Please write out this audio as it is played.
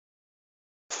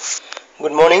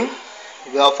Good morning.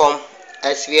 We are from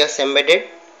svsembedded.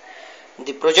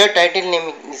 The project title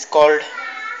name is called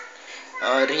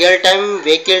Real-Time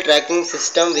Vehicle Tracking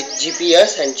System with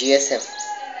GPS and GSM.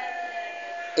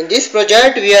 In this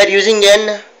project, we are using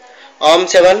an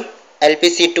ARM7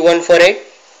 LPC2148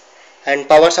 and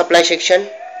power supply section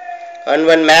and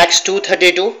one Max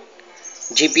 232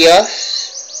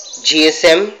 GPS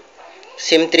GSM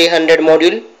SIM300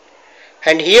 module.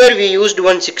 And here we used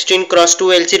one 16x2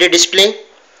 LCD display,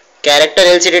 character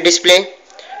LCD display,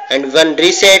 and one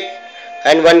reset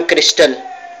and one crystal.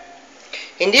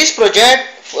 In this project,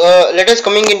 let us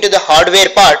coming into the hardware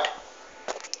part.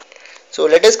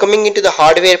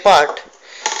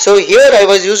 So here I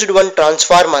was used one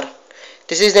transformer.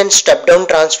 This is then step down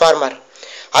transformer.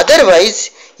 Otherwise,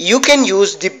 you can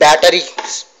use the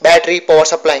battery power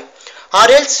supply, or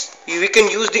else we can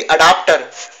use the adapter.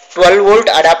 12 volt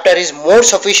adapter is more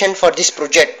sufficient for this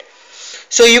project.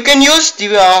 So you can use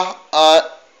the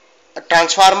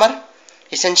transformer.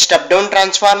 It's a step down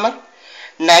transformer,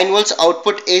 9 volts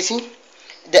output AC.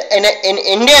 In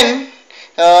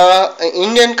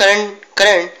Indian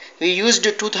current we used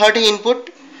 230 input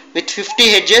with 50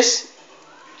 edges,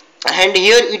 and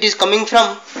here it is coming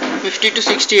from 50 to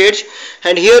 60 edge,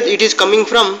 and here it is coming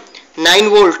from 9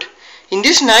 volt. In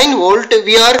this 9 volt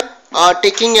we are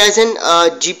taking as an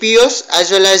GPS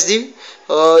as well as the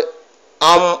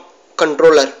ARM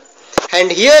controller,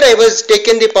 and here I was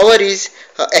taken the power is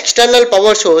external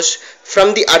power source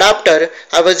from the adapter.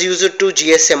 I was used to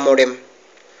GSM modem.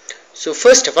 So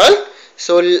first of all,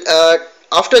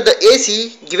 after the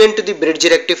AC given to the bridge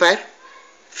rectifier,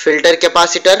 filter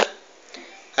capacitor,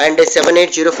 and a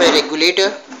 7805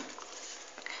 regulator,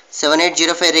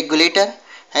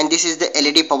 and this is the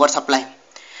LED power supply.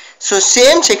 So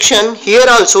same section here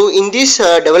also. In this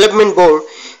development board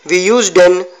we used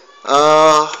an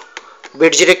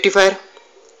bridge rectifier,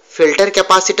 filter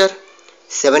capacitor,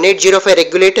 7805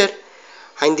 regulator,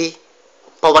 and the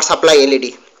power supply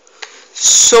LED.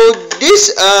 So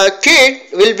this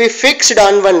kit will be fixed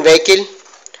on one vehicle,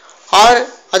 or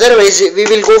otherwise we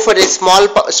will go for a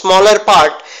smaller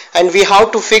part, and we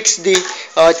have to fix the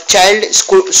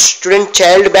student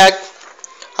child bag,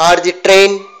 or the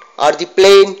train, or the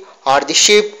plane, or the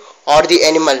ship, or the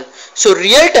animal. So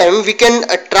real time we can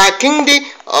tracking the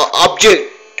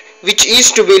object which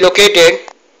is to be located.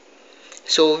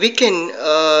 So we can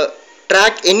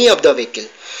track any of the vehicle.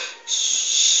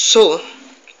 So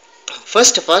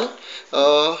first of all,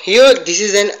 here this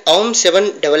is an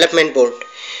ARM7 development board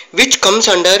which comes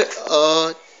under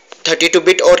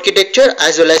 32-bit architecture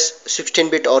as well as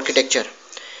 16-bit architecture.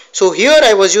 So here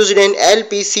I was using an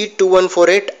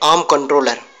LPC2148 ARM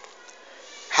controller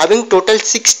having total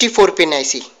 64 pin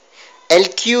IC,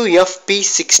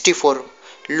 LQFP64,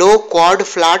 low quad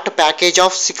flat package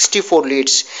of 64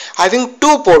 leads, having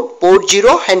two port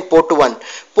 0 and port 1.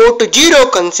 Port 0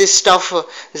 consists of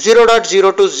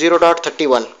 0.0 to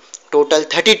 0.31, total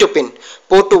 32 pin.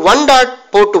 Port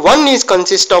 1 is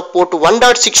consist of port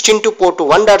 1.16 to port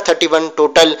 1.31,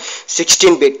 total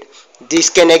 16 bit. This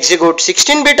can execute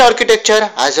 16-bit architecture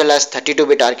as well as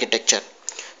 32-bit architecture.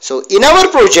 So in our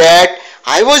project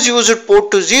I was used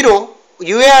port 0,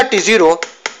 UART 0.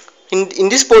 In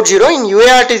this port 0, in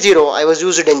UART 0 I was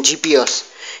used in GPS.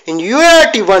 In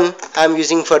UART 1 I am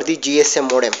using for the GSM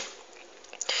modem.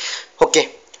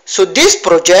 Okay, so this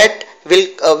project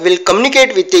will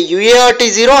communicate with the UART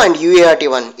 0 and UART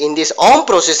 1. In this ARM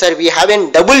processor we have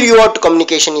a double UART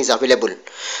communication is available,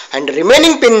 and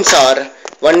remaining pins are,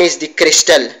 one is the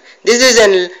crystal. This is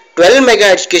an 12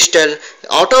 MHz crystal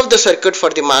out of the circuit for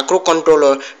the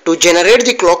microcontroller to generate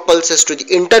the clock pulses to the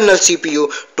internal CPU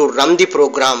to run the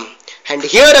program. And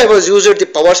here I was used the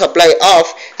power supply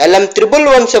of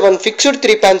LM1117 fixed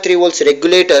 3.3 volts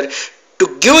regulator to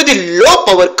give the low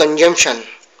power consumption.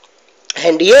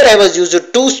 And here I was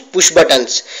used two push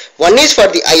buttons. One is for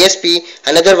the ISP,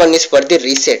 another one is for the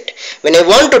reset. When I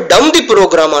want to dump the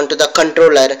program onto the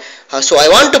controller, so I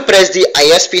want to press the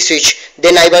ISP switch,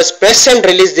 then I was press and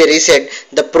release the reset,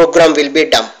 the program will be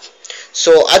dumped.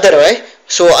 So otherwise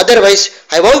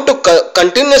I want to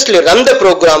continuously run the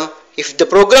program. If the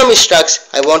program is stuck,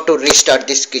 I want to restart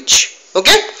the switch.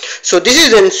 Okay, so this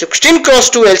is a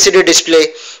 16x2 LCD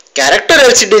display, character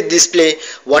LCD display.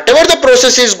 Whatever the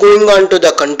process is going on to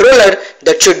the controller,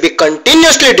 that should be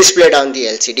continuously displayed on the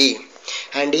LCD.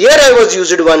 And here I was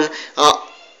used one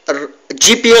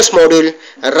GPS module,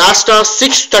 Rasta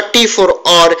 634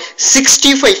 or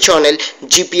 65 channel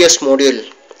GPS module,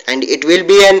 and it will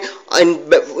be an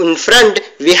in front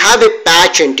we have a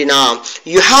patch antenna.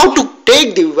 You have to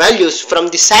take the values from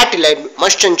the satellite.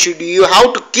 Must and should you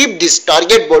have to keep this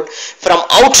target board from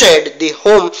outside the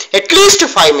home at least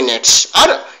 5 minutes,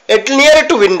 or at nearer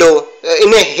to window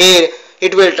in a hair.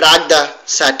 It will track the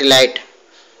satellite.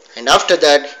 And after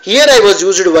that, here I was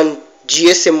used one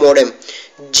GSM modem,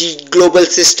 global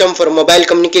system for mobile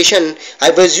communication.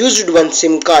 I was used one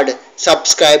SIM card,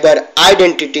 subscriber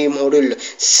identity module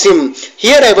SIM.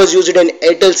 Here I was used an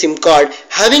Airtel SIM card.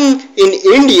 Having in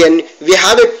Indian we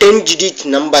have a 10-digit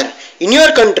number. In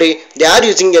your country they are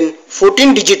using a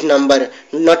 14-digit number.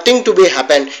 Nothing to be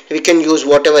happen. We can use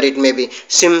whatever it may be.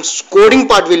 SIM coding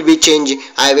part will be changed.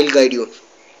 I will guide you.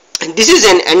 This is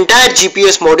an entire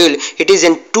GPS module. It is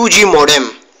a 2G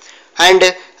modem, and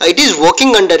it is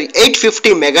working under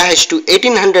 850 MHz to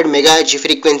 1800 MHz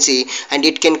frequency, and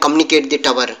it can communicate the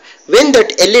tower. When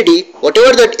that LED,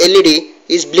 whatever that LED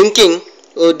is blinking,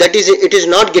 that is, it is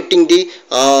not getting the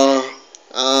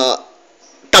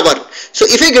tower. So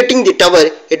if you are getting the tower,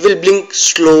 it will blink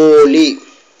slowly.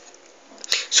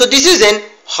 So this is an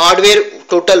hardware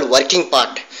total working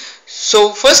part.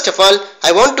 So first of all,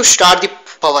 I want to start the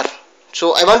power.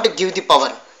 So I want to give the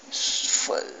power.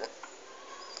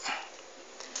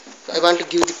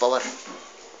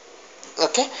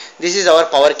 Okay, this is our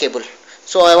power cable.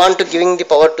 So I want to giving the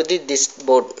power to this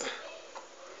board.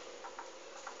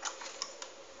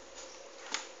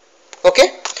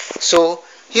 Okay, so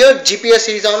here GPS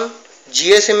is on,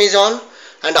 GSM is on,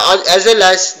 and as well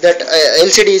as that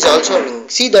LCD is also on.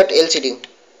 See that LCD,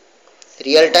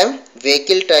 real-time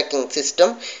vehicle tracking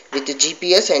system with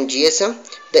GPS and GSM.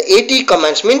 The AT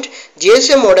commands means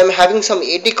GSM modem having some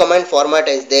AT command format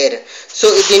is there. So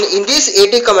in this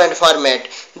AT command format,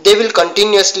 they will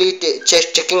continuously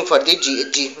checking for the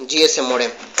GSM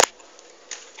modem.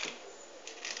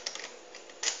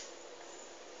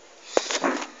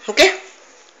 Okay,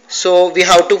 so we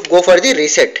have to go for the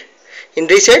reset. In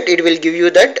reset, it will give you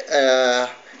that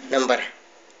number.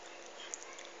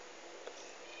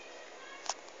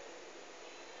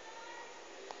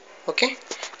 Okay,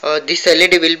 this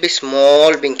LED will be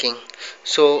small blinking.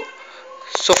 So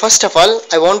first of all,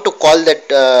 I want to call that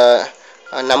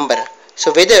number.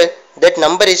 So whether that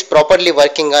number is properly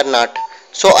working or not.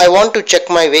 So I want to check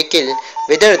my vehicle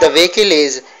whether the vehicle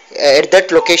is at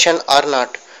that location or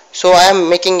not. So I am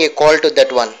making a call to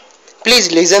that one.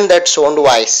 Please listen that sound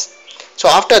voice. So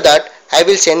after that, I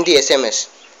will send the SMS.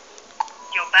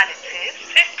 Your balance is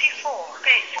 54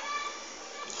 days.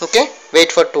 Okay,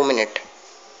 wait for 2 minutes.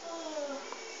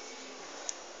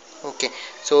 Okay,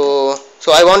 so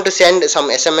I want to send some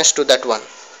SMS to that one.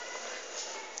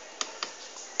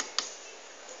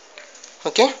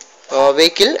 Okay,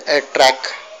 vehicle track.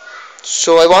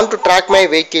 So I want to track my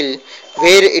vehicle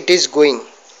where it is going.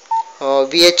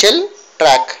 VHL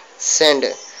track, send,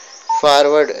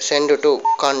 forward, send to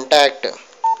contact,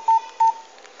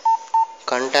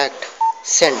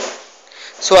 send.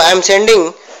 So I am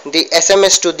sending the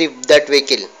SMS to that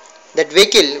vehicle. That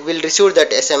vehicle will receive that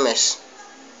SMS.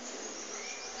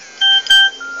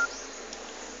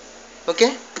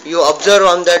 Okay, you observe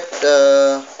on that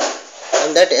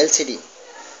LCD.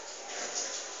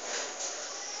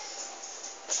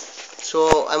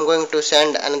 So I'm going to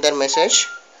send another message.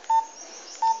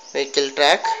 Vehicle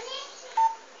tracked.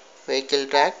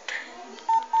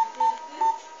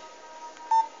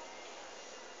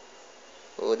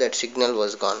 Oh, that signal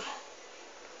was gone.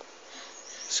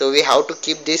 So we have to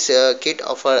keep this kit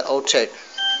of our outside.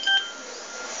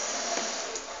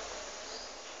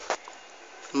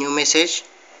 New message,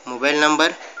 mobile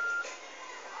number,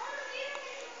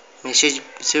 message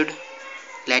should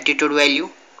latitude value,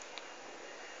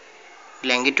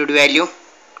 longitude value,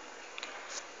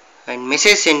 and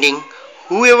message sending.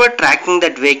 Whoever tracking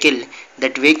that vehicle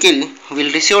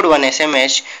will receive one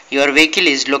SMS. Your vehicle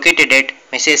is located at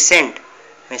message sent,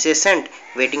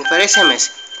 waiting for SMS.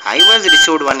 I was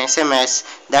received one SMS.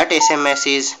 That SMS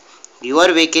is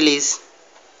your vehicle is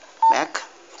back.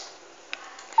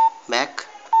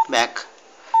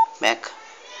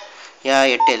 Yeah,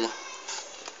 Airtel.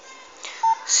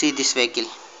 See this vehicle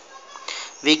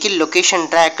location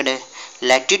tracked,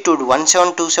 latitude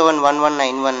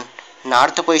 17271191,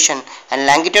 north position, and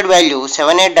longitude value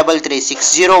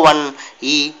 7833601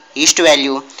 east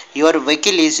value. Your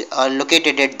vehicle is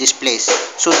located at this place.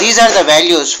 So these are the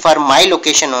values for my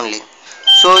location only.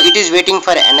 So it is waiting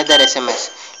for another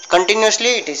SMS.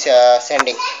 Continuously it is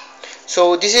sending.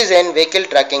 So this is an vehicle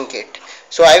tracking kit.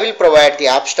 So I will provide the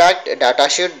abstract,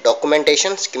 datasheet,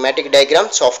 documentation, schematic diagram,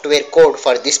 software code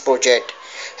for this project,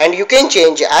 and you can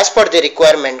change as per the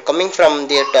requirement coming from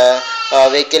the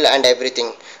vehicle and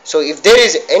everything. So if there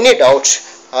is any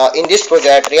doubts in this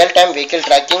project, real-time vehicle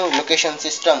tracking, location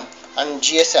system and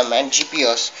GSM and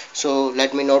GPS, so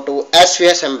let me know to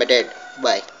svsembedded.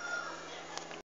 Bye.